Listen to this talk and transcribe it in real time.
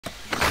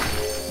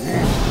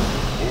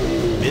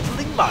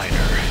miner.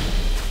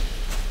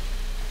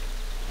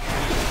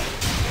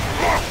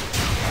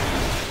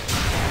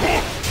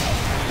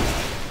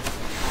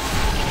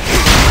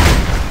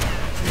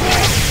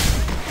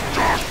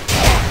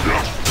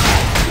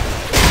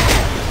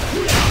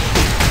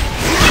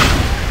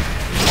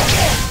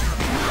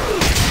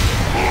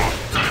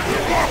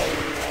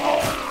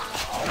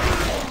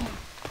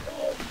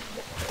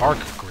 Bark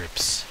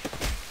grips.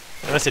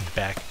 I said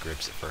back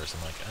grips at first.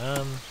 I'm like, I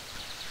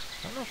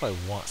don't know if I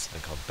want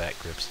something called back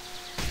grips.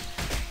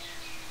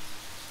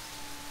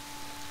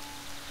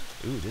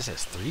 Ooh, this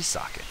has 3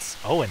 sockets.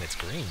 Oh, and it's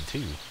green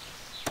too.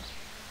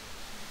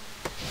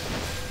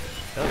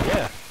 Hell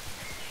yeah.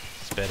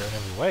 It's better in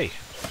every way.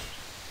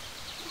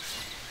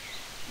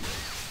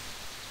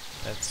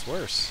 That's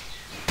worse.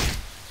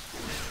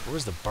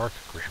 Where's the bark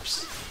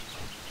grips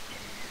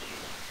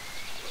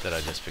that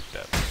I just picked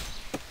up?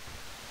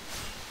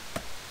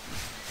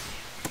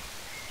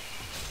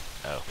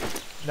 Oh,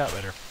 not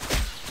better.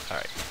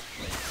 Alright.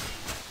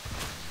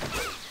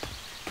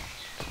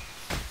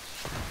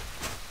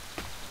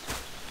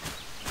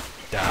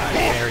 Die,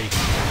 fairy.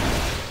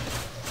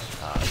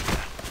 Yeah.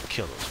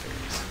 Kill those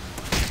fairies.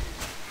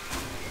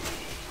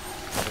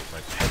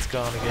 My pet's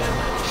gone again.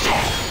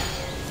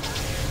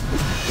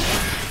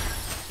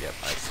 Yep,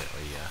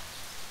 accidentally, yeah.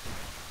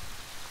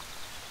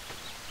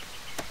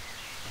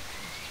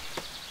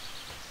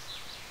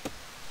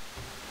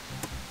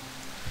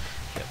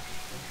 Yep,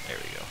 there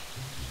we go.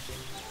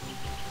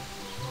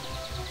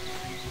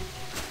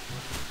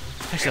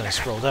 Actually, I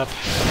scrolled up.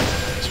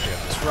 Let's grab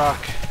this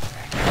rock.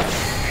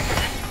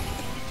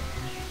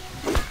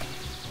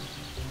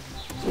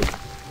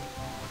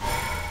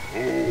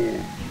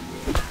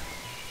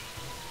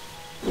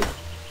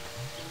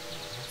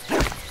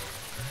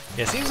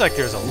 Yeah, it seems like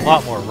there's a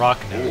lot more rock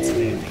nodes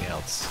than anything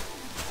else.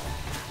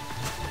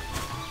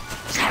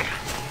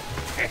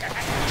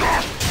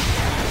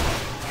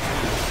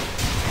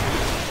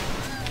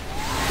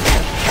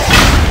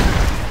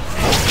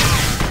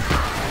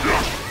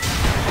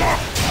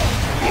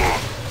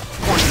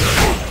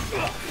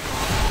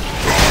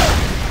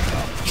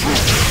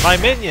 My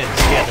minions!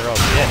 Yeah, they're all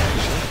dead,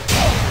 actually.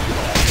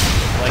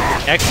 Like,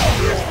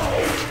 excellent.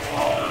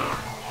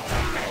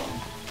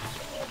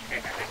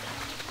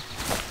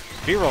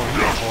 B-roll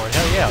unicorn,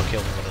 hell yeah, I'll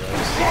kill one of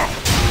those.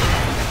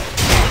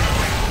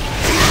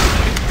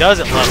 Who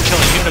doesn't love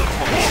killing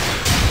unicorns?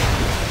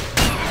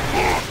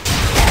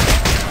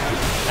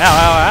 Ow,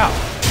 ow, ow.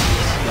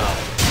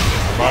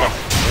 A lot of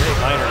very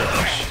minor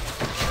damage.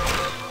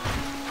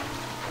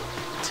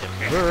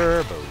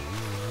 Timber bow.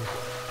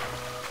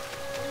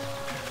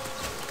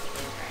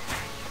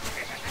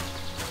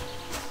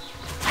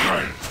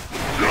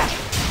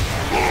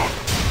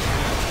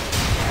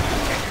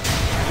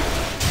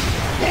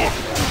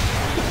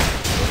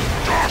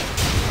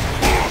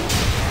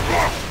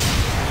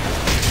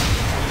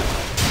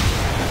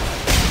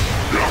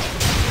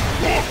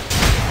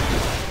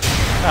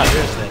 Ah,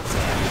 there's that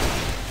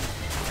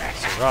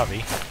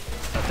Sarabi.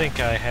 I think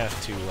I have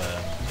to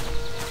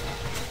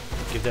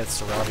give that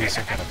Sarabi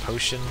some kind of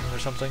potion or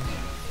something.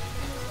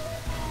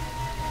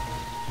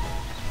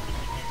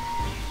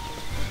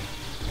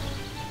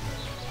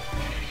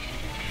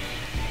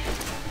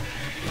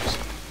 Oops.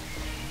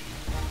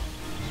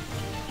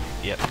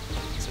 Yep,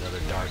 it's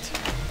another dart.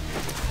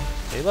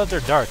 They love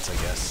their darts, I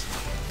guess.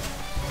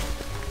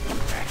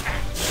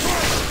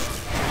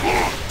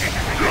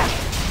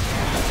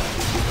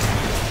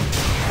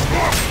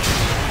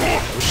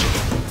 Oh shit.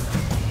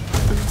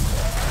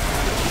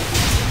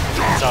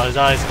 Saw his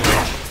eyes go.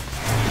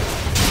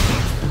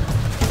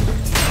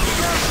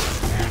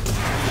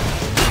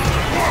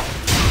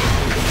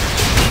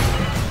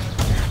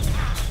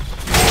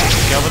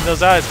 Look out when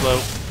those eyes glow.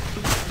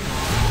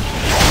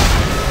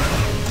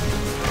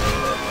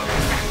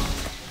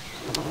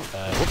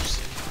 Whoops.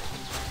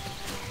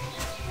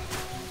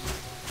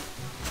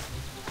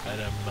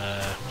 And I'm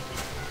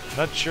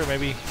not sure,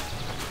 maybe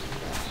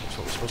that's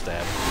what we're supposed to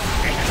have.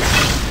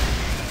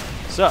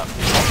 What's up?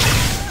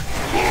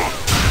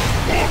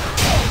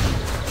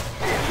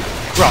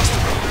 Cross the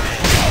road.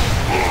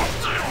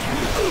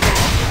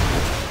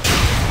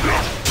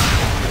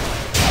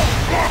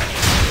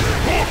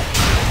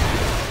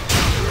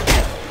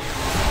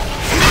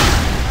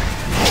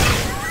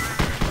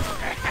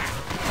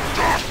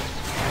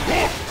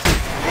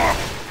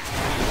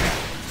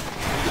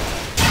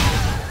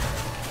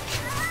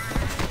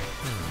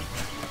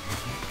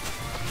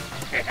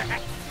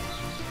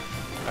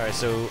 Alright,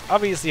 so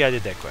obviously I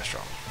did that quest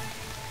wrong.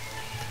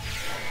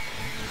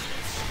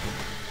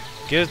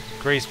 Give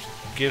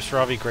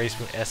Sarabi Grace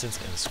Bloom Essence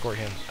and escort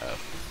him up.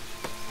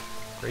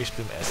 Grace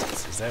Bloom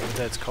Essence, is that what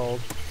that's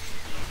called?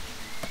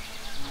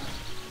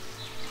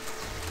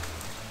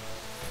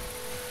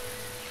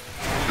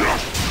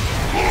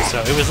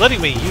 So it was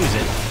letting me use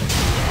it.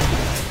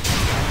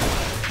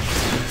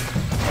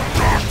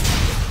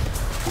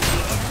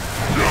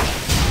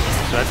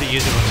 So I have to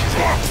use it when she's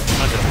at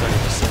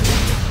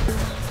 130%.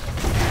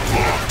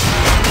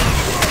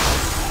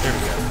 There we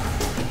go.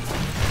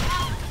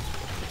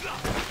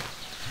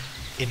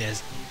 In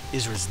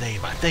Israel's name,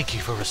 I thank you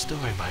for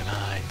restoring my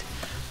mind.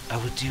 I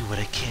will do what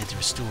I can to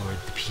restore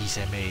the peace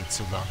I made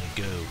so long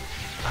ago.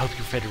 I hope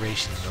your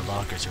Federation and the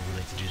loggers are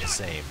willing to do the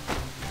same.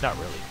 Not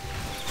really.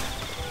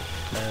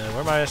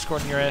 Where am I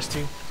escorting your ass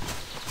to?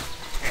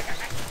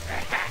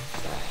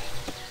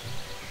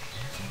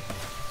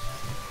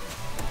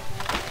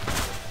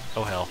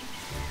 Oh hell.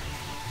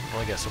 I've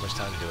only got so much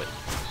time to do it.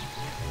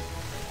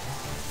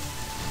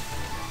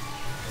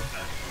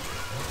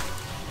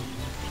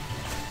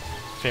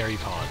 Fairy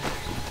pond.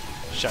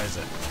 Shiza.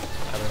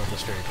 I don't know what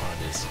this fairy pond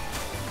is.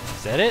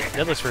 Is that it?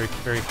 That looks very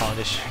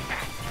pondish.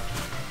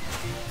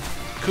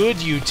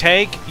 Could you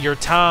take your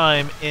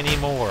time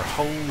anymore?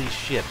 Holy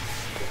shit.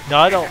 No,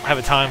 I don't have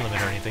a time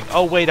limit or anything.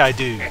 Oh wait, I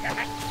do.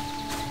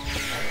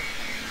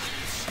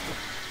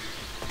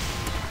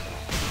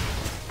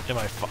 Am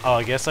I? Oh,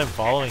 I guess I'm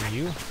following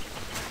you.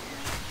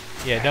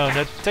 Yeah,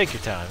 no, take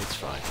your time. It's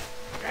fine.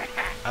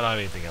 I don't have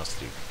anything else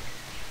to do.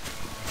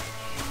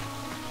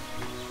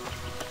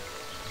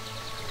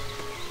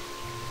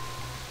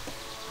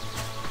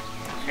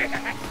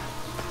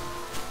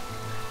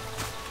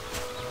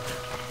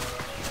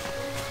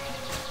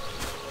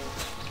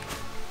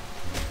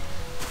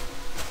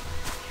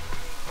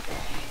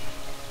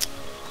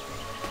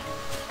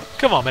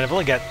 Come on, man. I've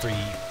only got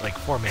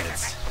 4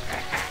 minutes.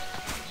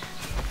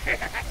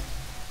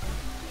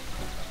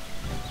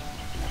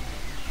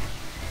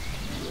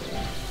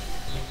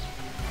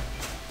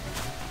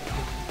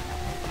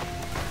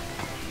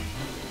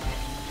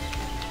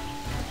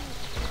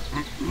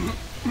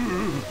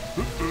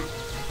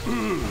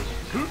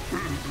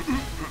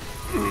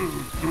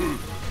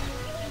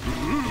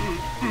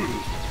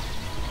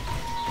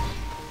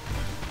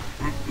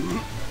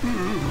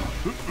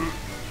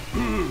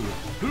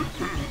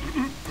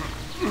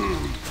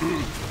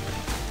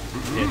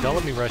 Yeah, don't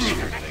let me rush you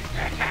or anything.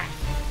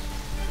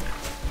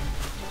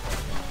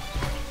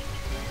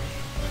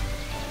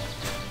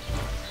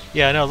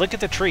 Yeah, no, look at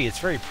the tree. It's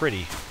very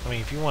pretty. I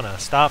mean, if you want to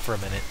stop for a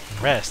minute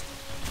and rest.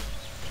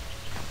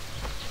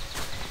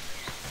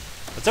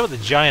 What's up with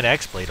the giant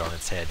X-blade on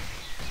its head?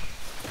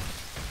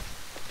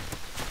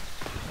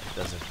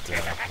 That doesn't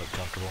look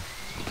comfortable.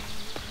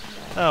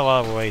 Oh,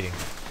 while we're waiting.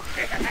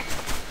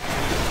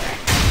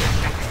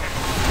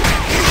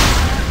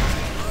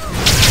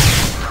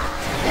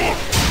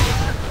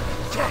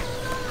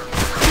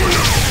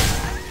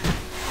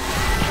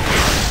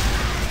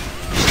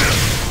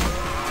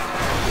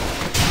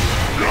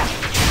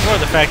 Ignore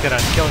the fact that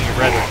I'm killing your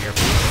brethren here,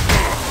 please.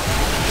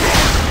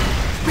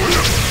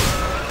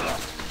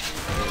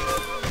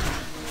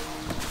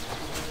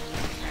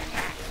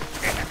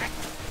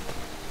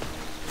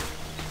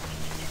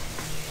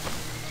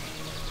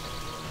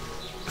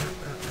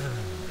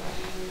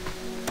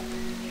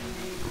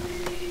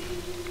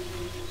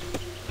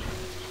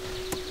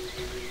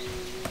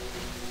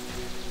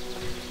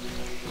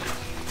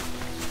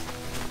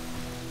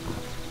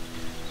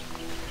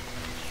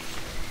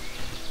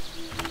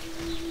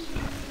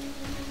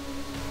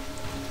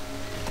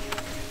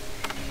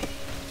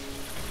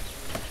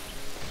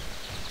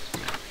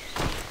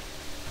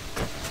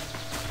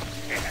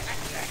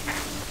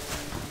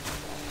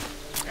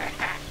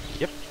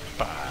 Yep.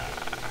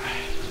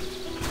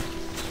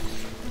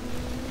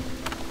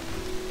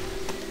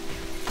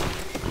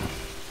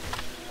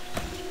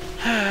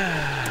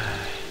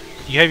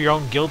 You have your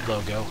own guild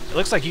logo. It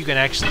looks like you can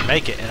actually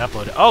make it and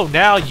upload it. Oh,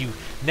 now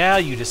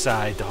you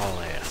decide to haul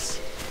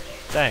ass.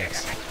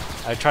 Thanks.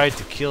 I tried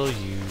to kill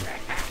you,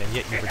 and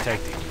yet you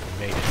protected me and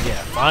made it.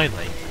 Yeah,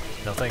 finally.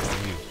 No thanks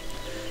to you.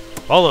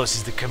 Bolos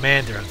is the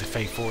commander of the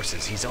Fey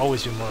forces. He's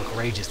always been more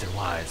courageous than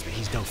wise, but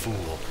he's no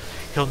fool.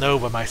 He'll know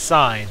by my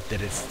sign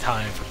that it's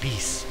time for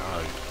peace.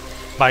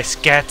 My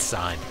scat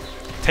sign.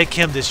 Take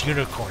him this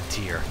unicorn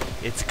T.E.R.A.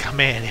 It's a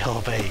command he'll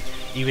obey,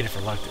 even if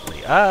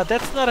reluctantly.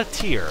 That's not a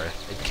T.E.R.A.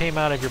 It came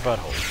out of your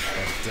butthole.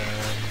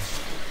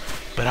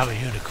 But I'm a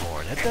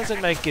unicorn. That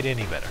doesn't make it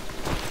any better.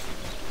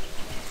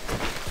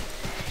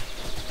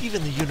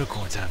 Even the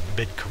unicorns have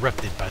been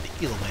corrupted by the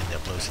ill wind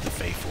that blows through the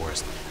Fey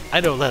forest. I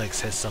know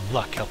Lennox has some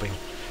luck helping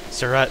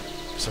T.E.R.A,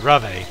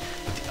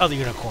 but the other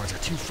unicorns are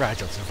too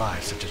fragile to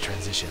survive such a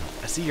transition.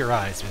 I see your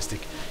eyes,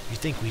 Mystic. You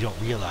think we don't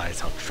realize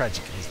how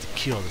tragic it is to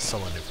kill the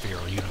sullen and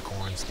feral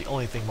unicorns. The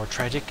only thing more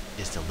tragic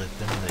is to let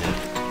them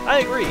live. I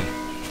agree.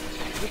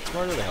 Let's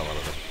murder the hell out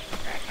of them.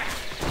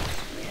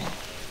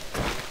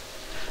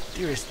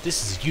 Dearest,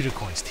 this is a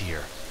unicorn's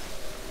T.E.R.A.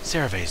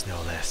 Cerve's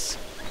no less.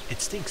 It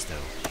stinks,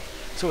 though.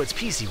 So it's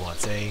peace he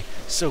wants, eh?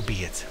 So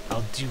be it.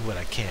 I'll do what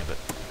I can,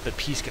 but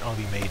peace can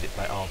only be made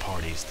by all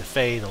parties. The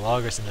Fae, the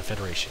Loggers, and the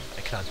Federation.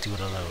 I cannot do it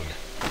alone.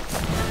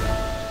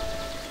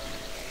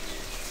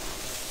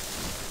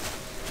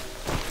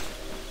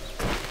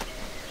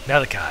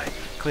 Malachi,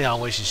 Cleon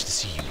wishes to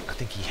see you. I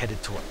think he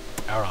headed toward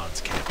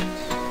Aaron's camp.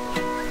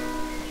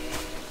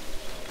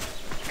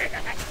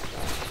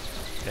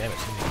 Damn it,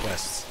 too many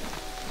quests.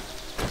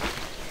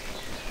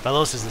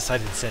 Balos has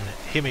decided to send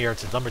Himir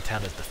to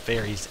Lumbertown as the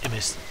fairy's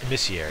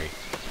emissary.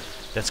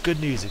 That's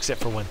good news,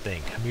 except for one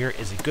thing. Hamir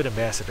is a good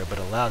ambassador, but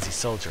a lousy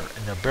soldier,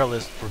 and the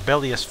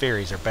rebellious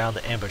fairies are bound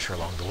to ambush her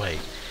along the way.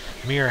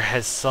 Hamir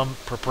has some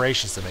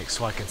preparations to make,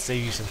 so I can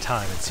save you some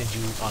time and send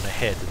you on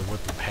ahead to the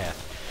woodland path.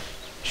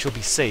 She'll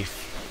be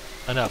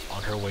safe enough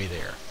on her way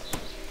there.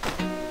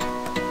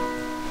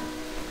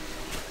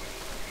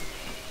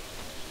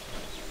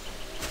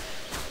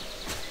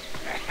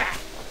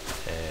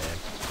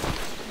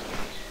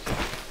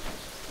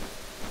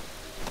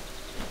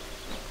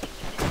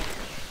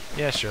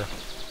 Yeah, sure.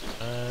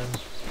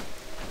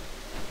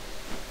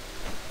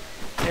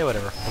 Yeah,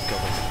 whatever. We'll go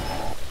with it.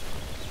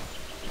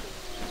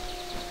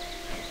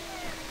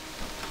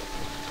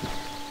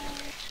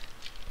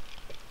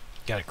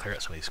 Gotta clear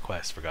out some of these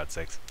quests, for God's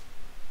sakes.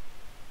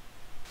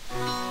 Go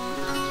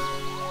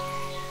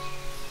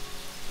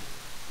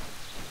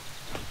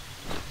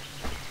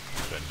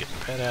ahead and get the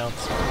pet out.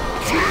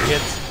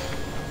 Hits.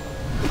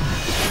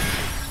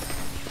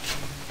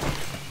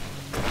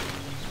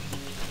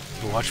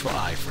 Watchful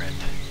eye, friend.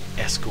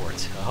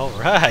 Escort.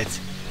 Alright.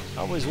 I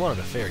always wanted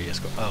a fairy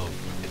escort. Oh,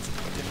 it's a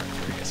different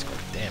fairy escort.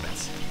 Damn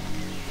it.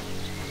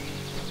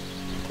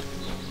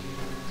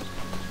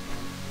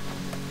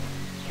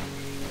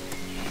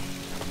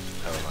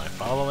 Oh, am I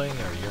following,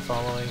 or you're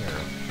following, or...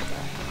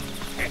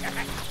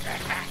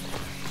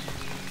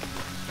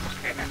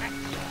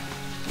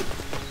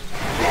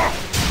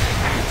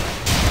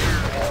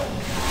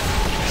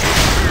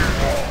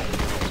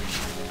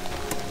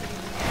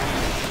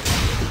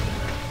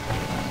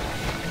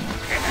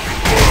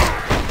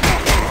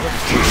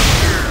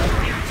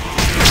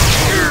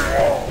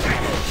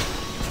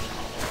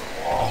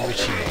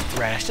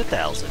 Thrashed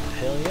 1,000.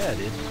 Hell yeah,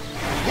 dude.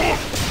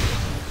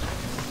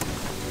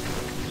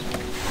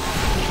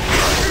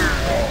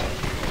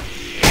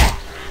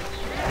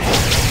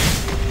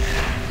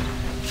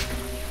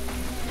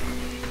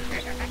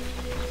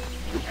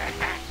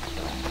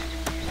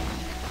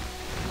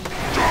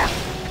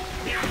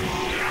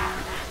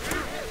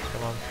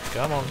 Come on,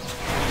 come on.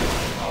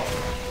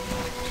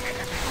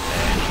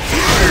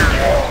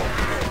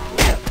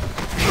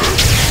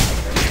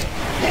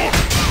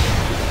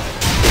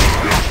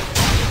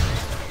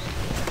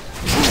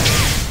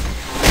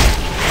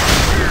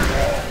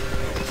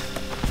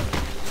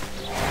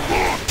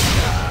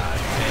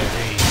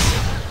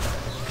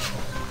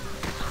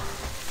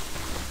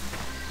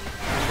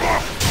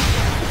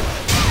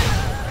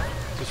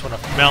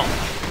 Melt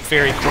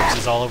fairy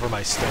corpses all over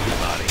my stony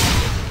body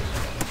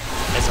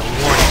as a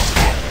warning to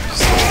the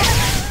others.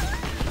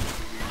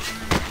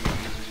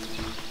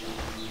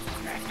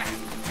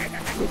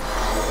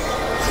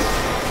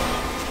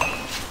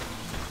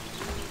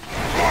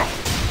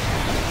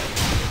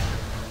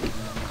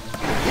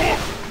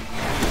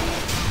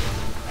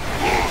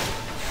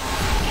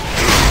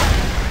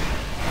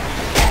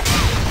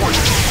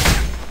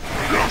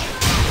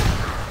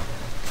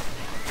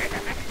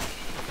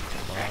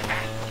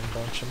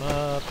 Bunch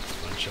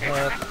them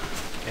up,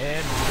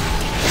 and...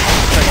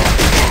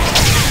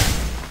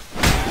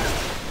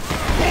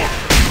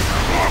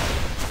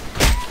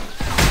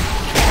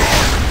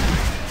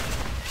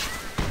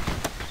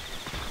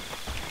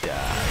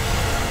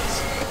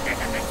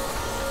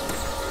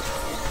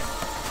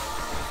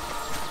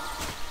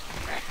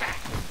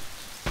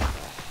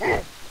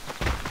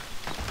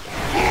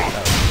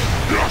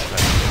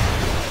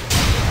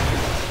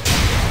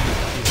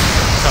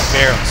 Tough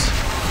arrows.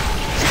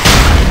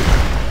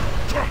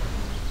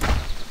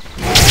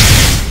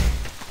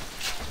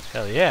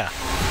 Hell yeah.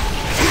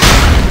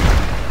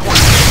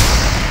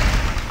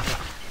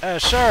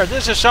 Sir,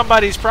 this is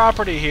somebody's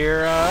property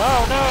here.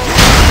 Oh no.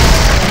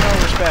 No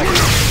respect.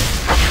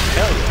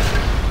 Hell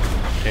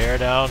yeah. Tear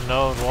down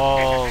known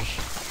walls.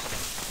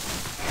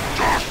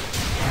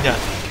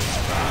 Nothing can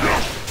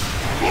survive.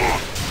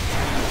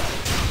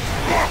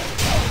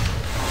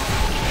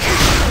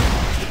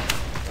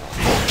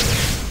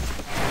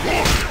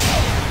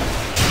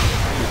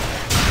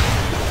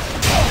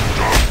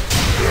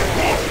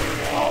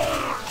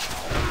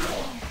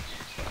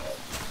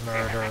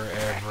 Murder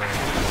everywhere.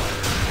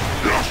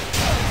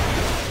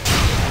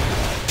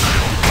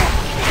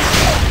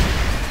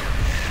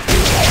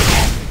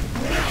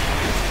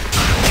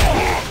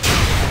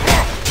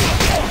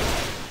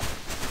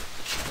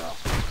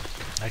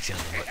 Actually, I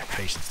don't have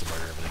patience to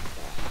murder everything.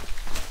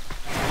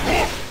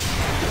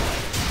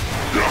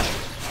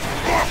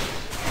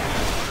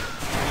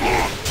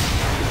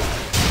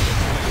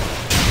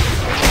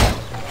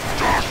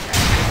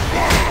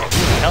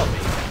 Help me.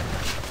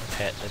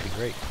 Pet, that'd be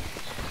great.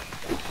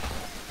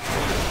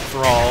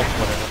 Thrall,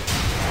 whatever.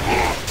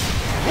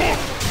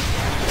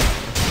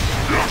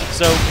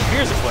 So,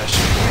 here's a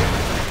question.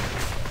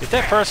 If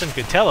that person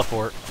could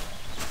teleport,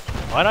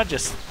 why not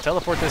just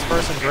teleport this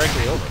person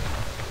directly over?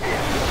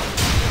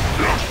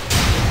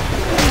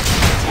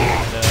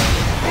 And,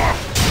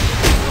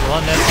 little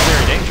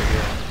unnecessary danger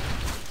here.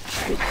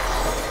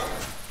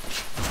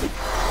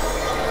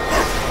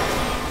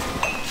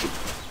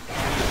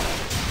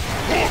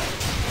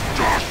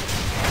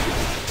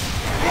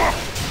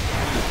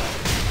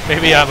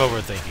 Maybe I'm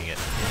overthinking it.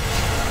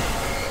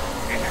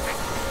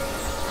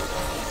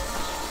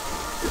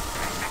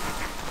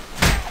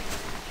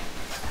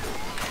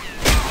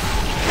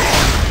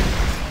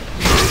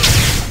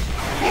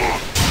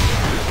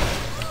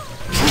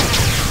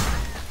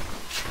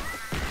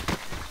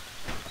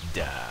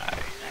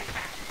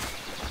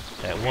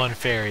 one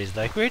fairy's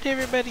like, where'd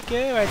everybody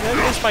go? I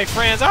miss my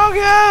friends. Oh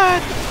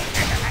god!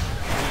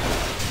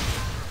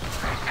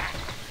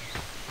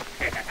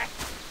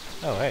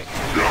 Oh hey.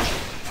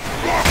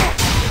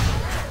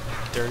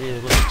 Dirty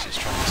little bitches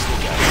trying to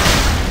sneak out.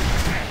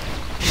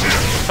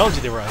 I told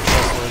you they were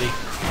untrustworthy.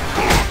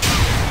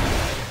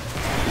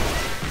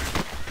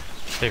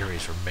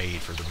 Fairies were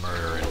made for the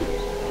murdering.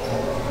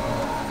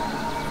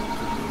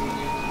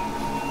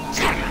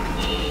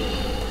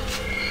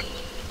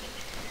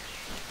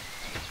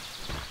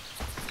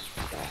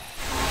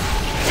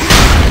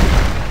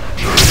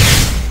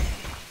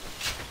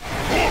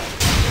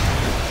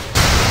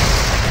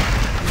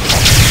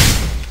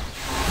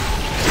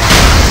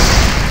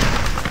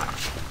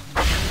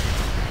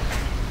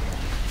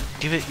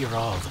 Give it your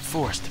all. The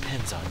force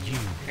depends on you.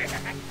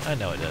 I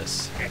know it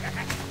does.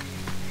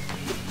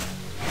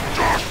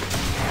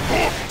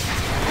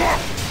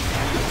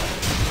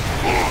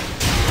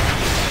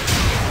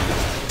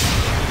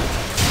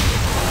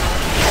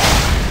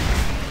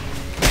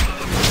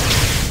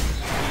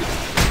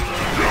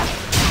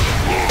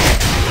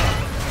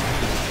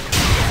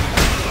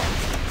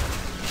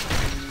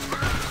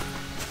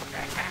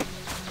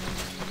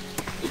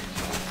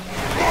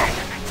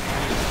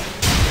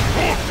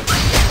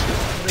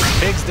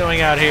 Pig's doing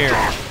out here?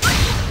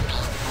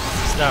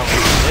 It's not where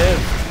you live.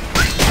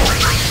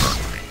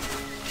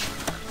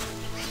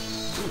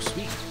 Ooh,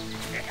 sweet.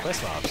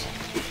 Quest mobs.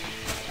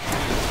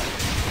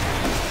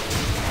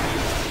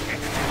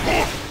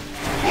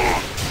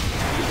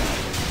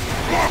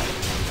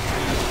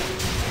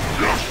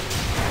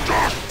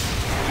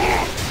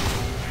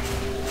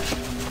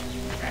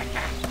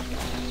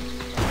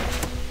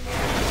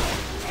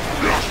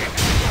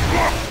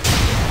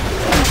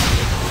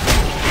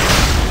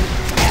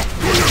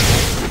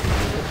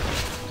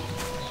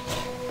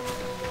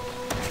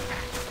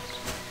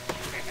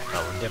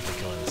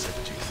 Definitely killing the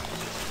saber-tooth.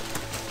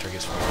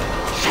 Triggers for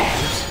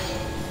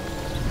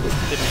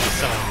didn't mean to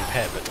summon a new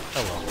pet, but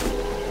oh well.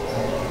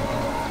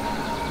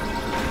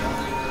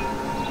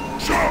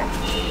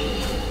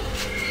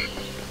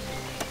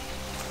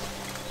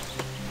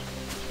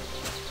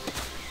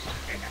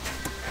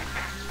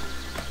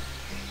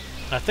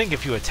 I think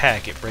if you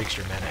attack, it breaks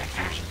your mana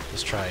infusion.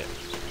 Let's try it.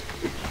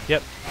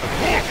 Yep.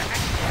 Okay.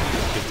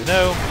 Good to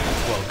know.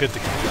 Well, good to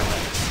confirm, I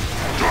guess.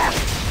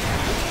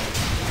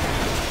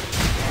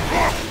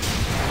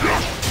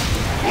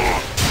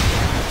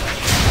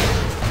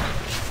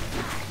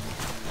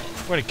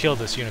 We're gonna kill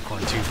this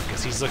unicorn too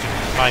because he's looking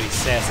mighty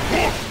sassy,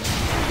 and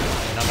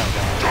I'm not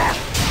gonna.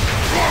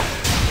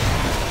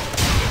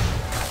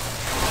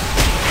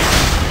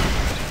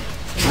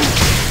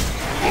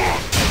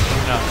 I do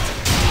not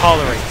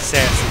tolerate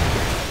sassy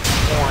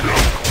horned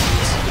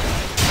unicorns,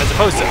 as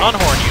opposed to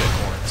unhorned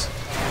unicorns.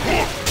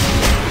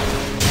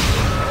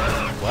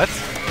 What?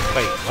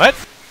 Wait, what?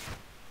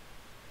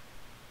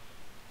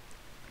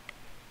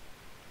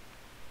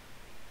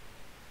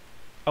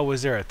 Oh,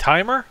 was there a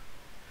timer?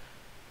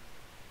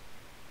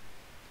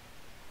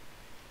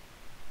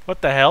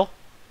 What the hell?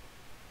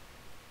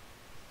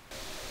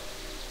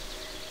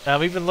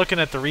 I'm even looking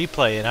at the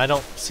replay and I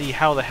don't see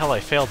how the hell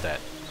I failed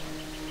that.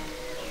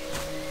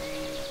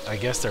 I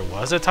guess there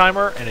was a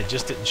timer and it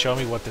just didn't show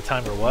me what the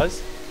timer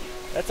was?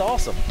 That's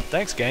awesome.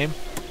 Thanks, game.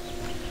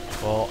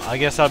 Well, I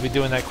guess I'll be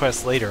doing that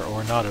quest later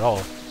or not at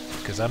all,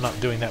 because I'm not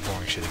doing that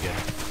boring shit again.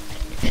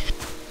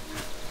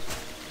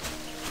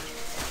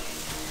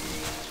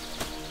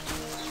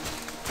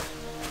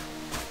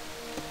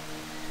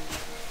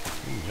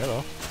 Ooh,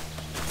 hello.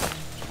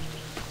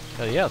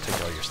 Hell yeah, I'll take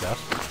all your stuff.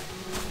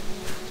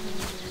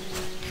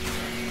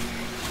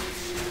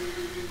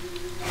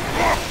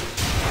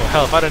 Well,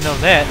 hell, if I'd have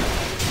known that.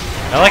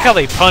 I like how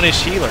they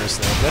punish healers,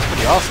 though. That's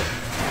pretty awesome.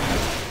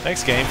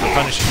 Thanks, game, for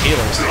punishing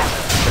healers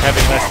for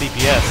having less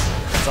DPS.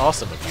 That's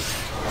awesome of you.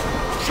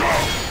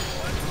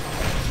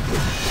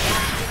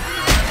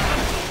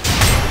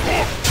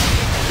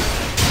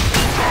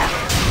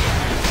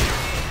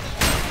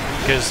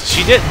 Because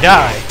she didn't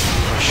die,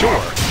 for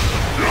sure.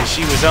 Because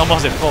she was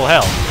almost at full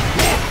health.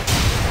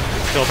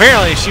 So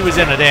apparently she was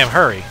in a damn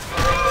hurry.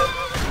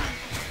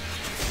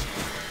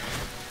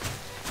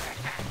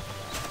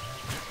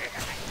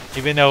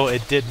 Even though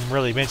it didn't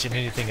really mention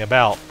anything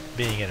about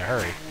being in a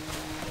hurry.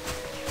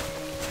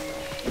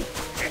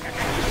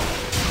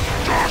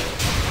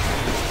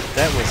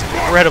 That was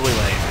incredibly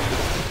lame.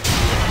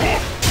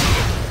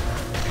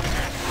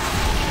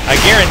 I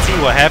guarantee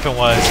what happened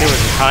was there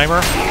was a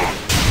timer,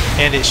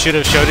 and it should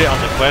have showed it on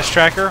the quest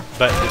tracker,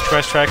 but the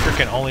quest tracker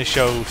can only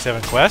show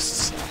 7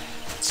 quests.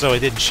 So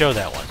it didn't show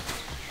that one.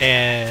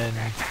 And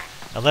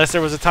unless there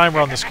was a timer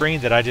on the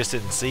screen that I just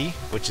didn't see,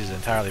 which is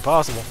entirely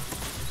possible,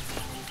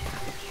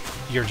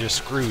 you're just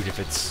screwed if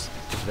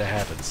that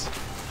happens.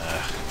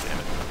 Damn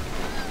it.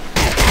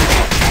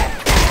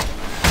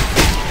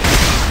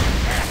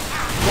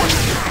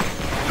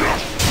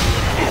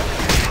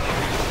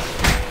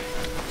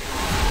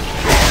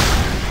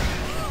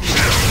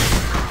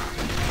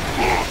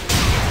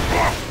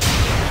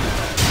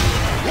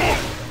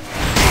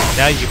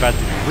 Now you're about to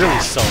be really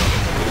sullen.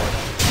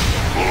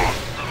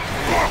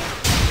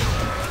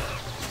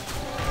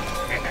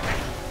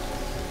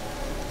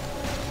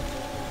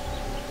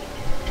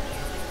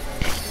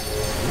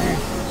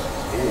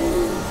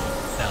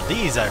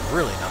 These I've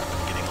really not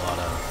been getting a lot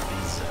of.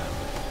 These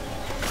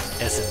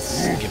essence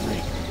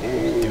skipping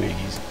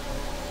doohickeys.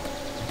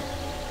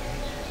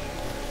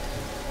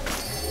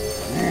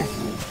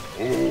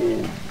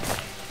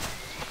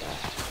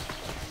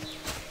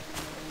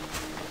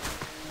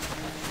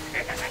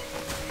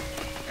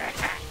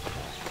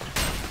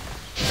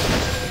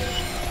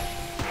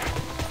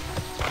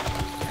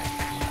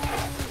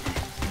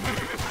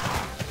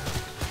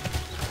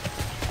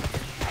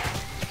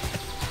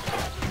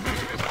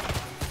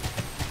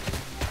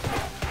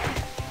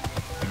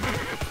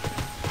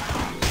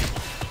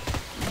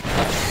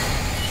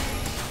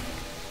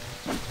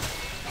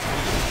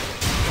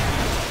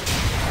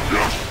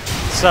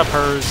 What's up,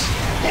 hers?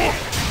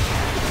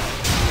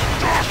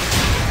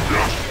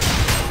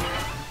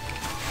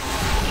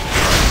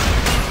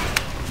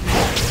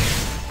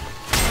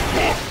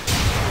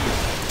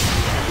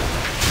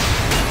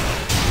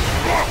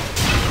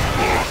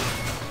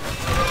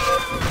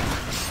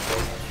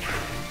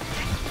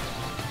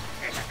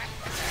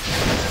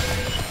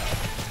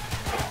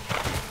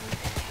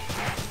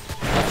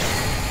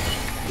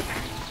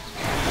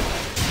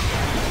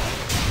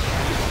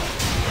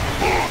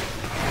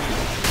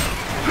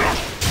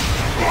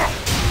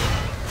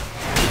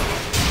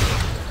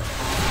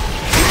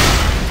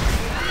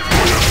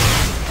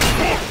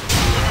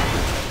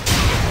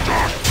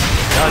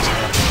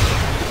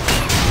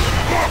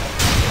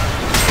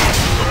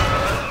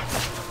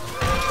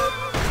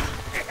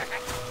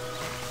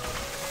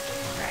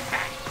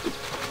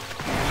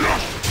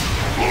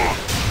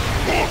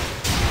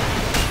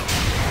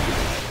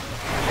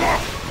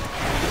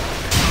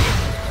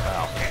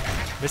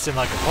 Missing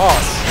like a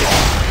boss.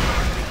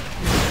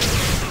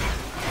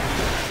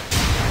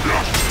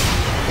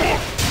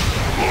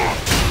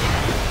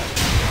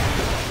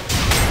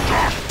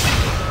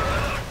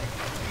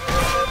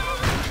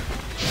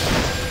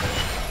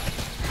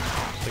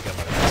 I think I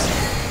might have missed it.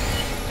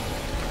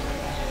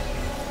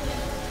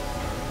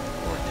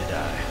 Or did I?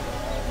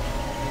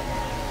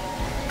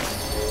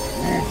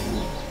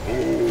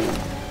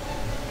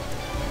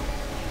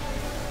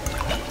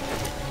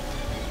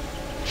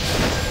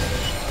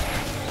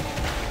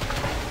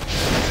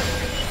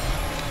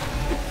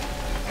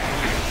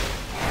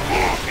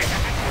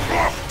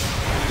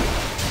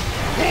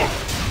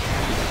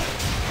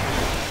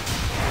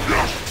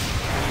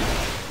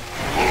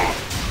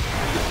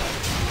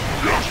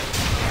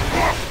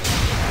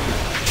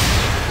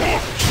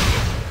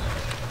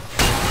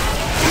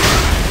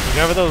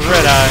 Over those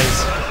red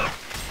eyes.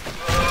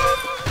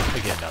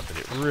 Again, not that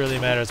it really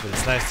matters, but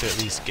it's nice to at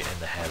least get in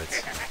the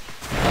habits.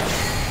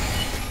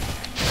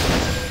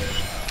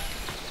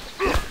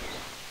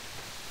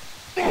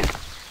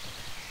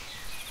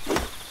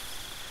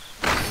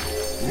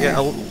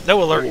 Yeah,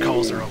 no alert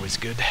calls are always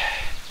good,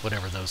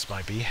 whatever those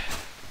might be.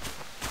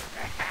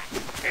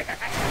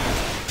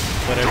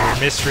 Whatever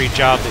mystery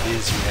job it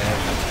is you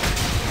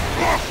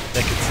have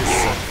that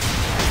consists of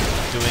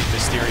doing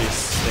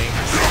mysterious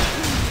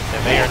things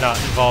that may or not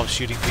involve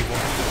shooting people.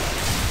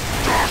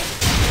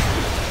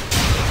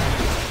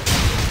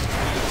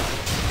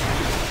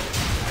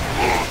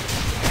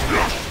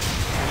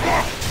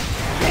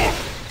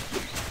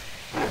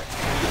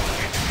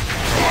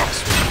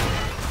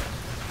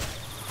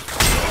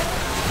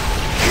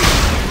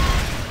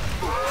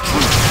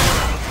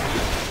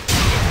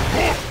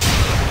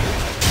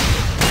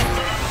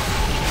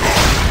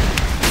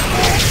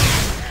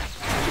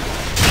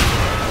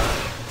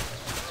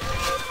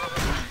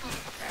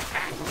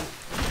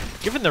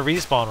 Given the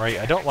respawn rate,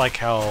 I don't like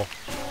how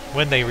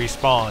when they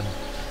respawn,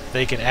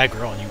 they can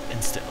aggro on you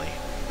instantly.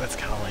 That's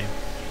kind of lame.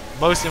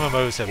 Most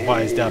MMOs have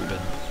wised up and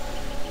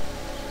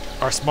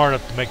are smart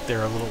enough to make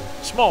their little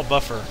small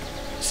buffer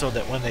so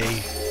that when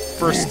they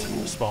first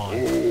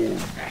spawn,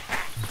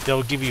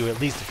 they'll give you at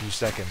least a few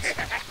seconds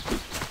that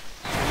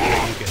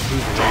you can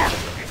move away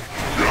from them.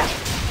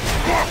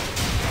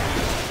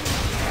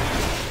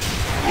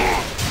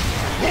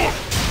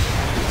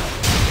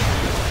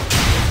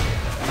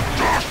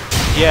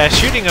 Yeah,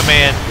 shooting a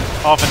man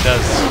often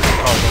does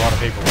cause a lot of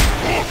people.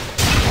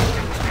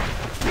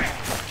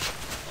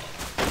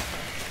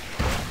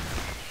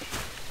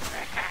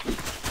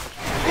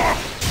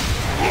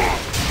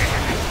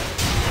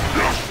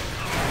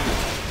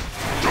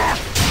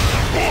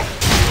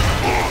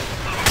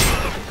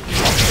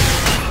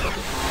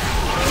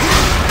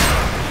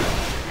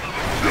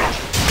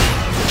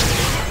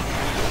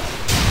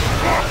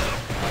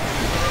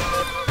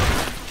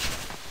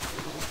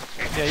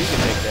 Yeah, you can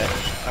take that.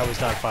 I was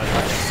not finding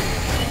right next to you.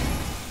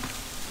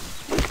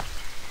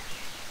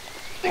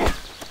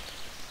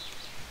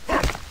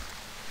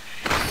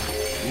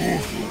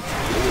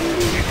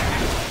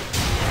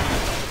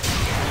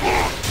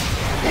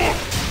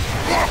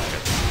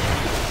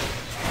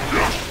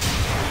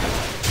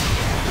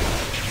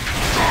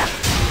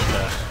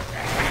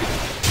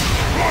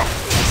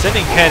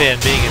 Sending Pet in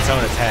being its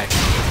own attack.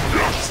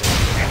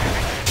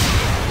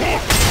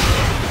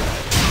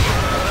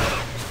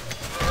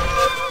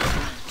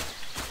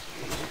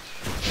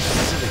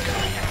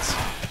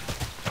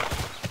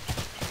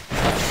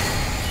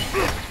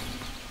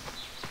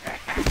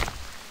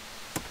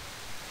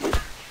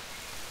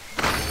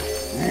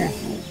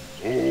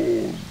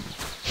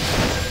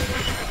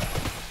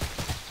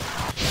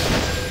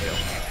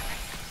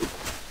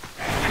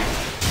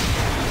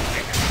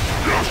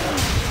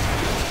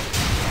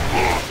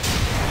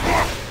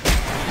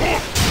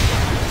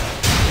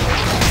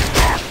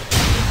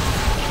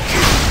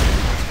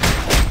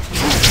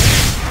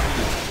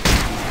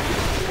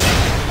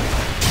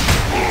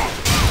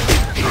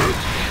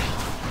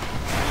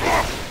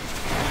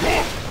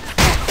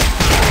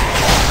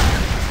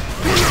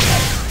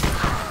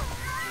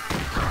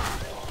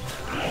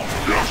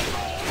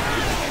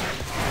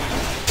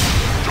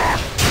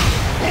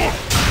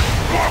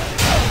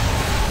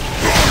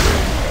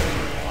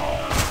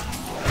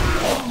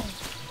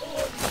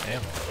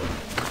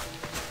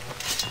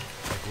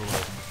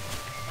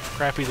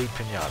 Happy Loot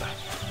Pinata.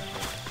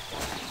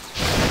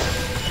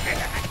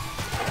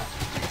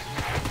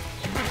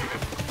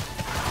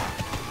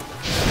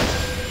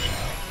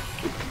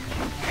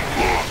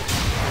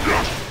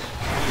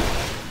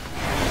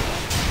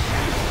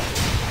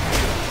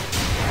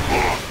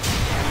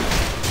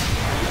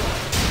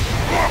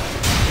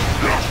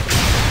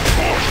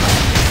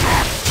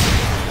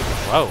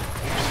 Whoa.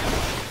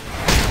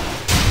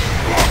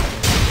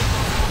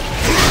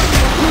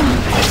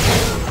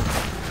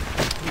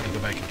 I need to go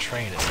back and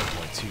train at some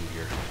point too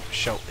here,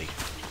 shortly.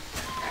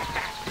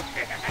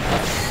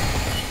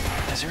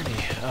 Is there any...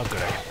 Oh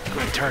good, I can go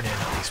ahead and turn in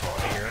at least while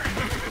I'm here.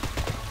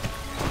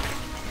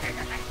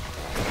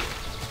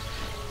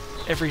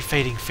 Every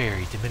fading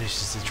fairy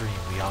diminishes the dream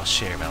we all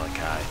share,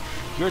 Malachi.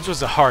 Yours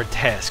was a hard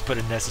task, but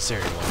a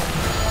necessary one.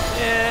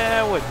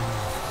 Yeah, I wouldn't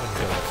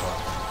go that far.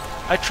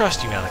 I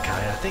trust you, Malachi,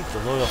 and I think the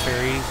loyal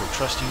fairies will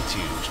trust you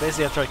too,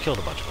 especially after I killed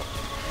a bunch of them.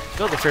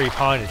 Go to the fairy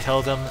pond and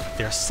tell them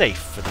they're safe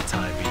for the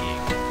time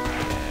being.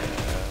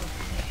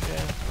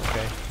 Yeah,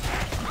 okay.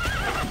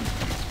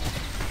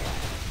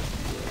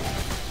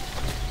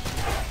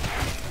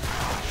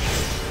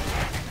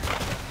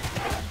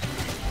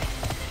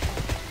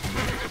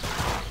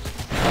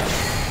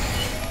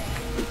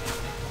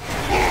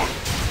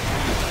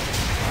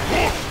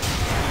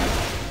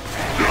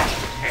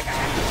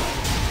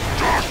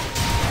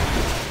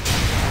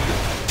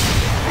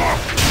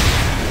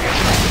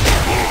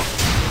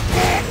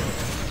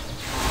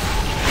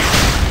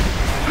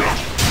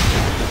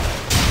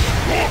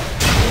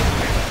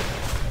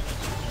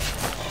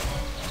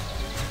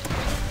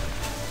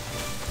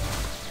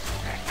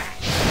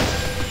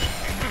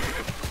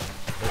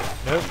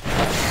 Nope.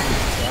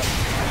 Stop.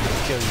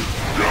 Kill you.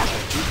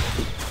 Thank you.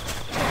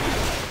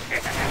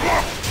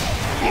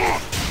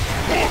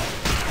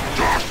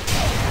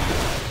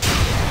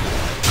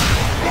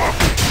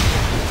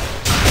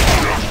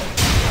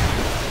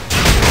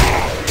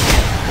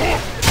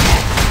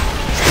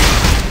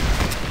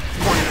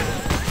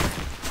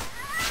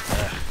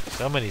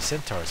 So many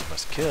centaurs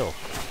must kill.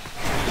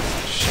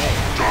 Shame.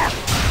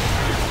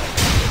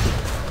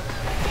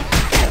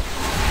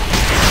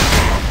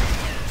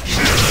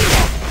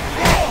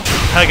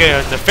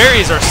 Okay, the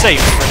fairies are safe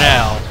for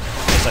now,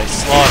 as I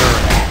slaughter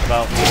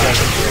about 2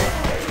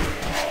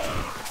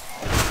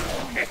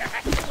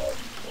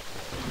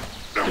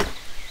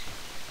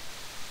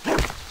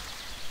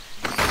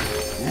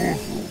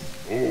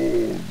 people.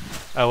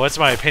 Oh, what's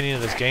my opinion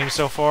of this game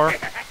so far?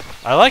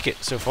 I like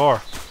it so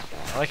far.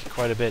 I like it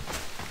quite a bit.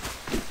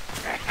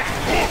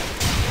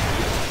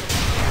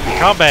 The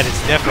combat is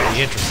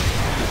definitely interesting.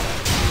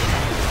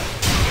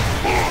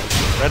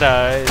 Red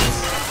eyes.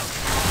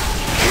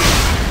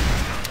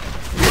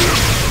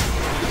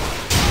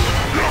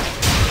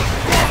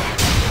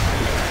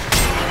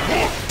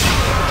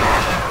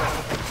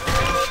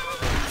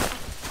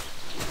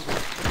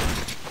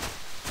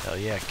 Hell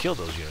yeah, kill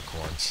those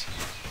unicorns.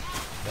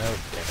 No,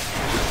 damn it.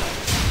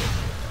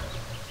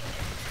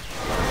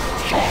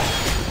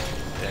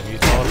 Damn you,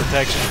 call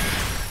protection.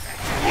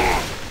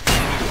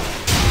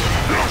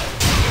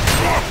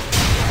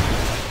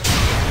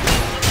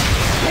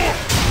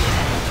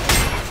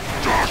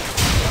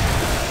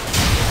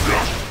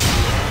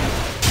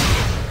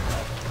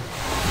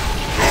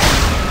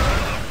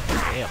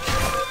 Damn.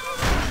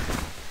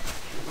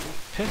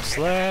 Pimp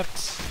slapped.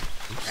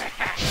 Oops.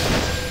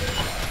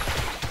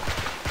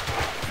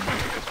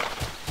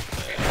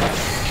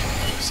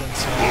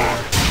 Sensor.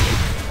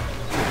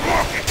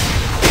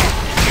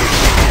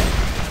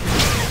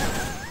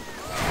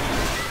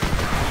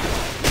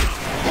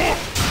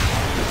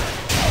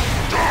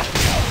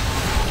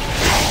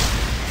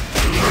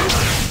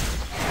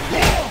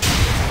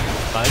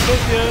 My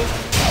goodness!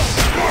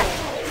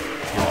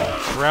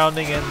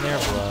 Drowning in their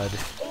blood.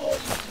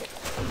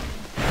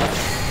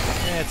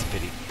 Eh, it's a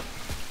pity.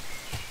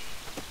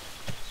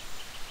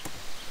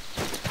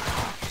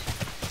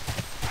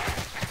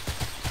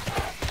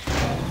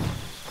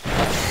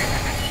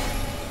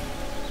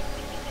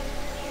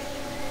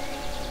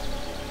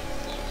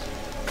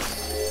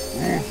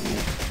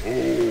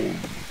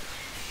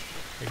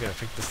 You're gonna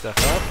pick this stuff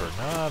up or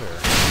not, or...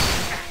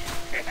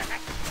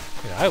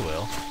 Yeah, I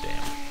will.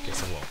 Damn.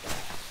 Guess I won't.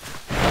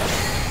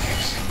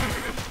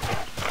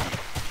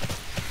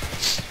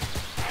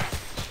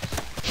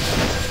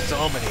 So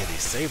many of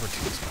these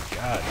saber-tooths, my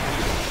god.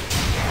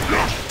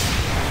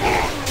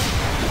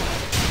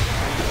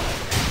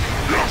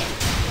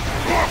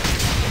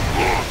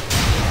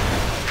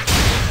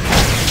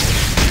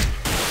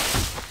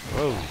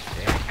 Whoa,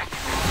 damn.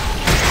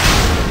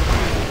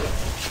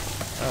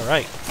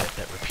 Alright, get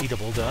that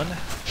repeatable done.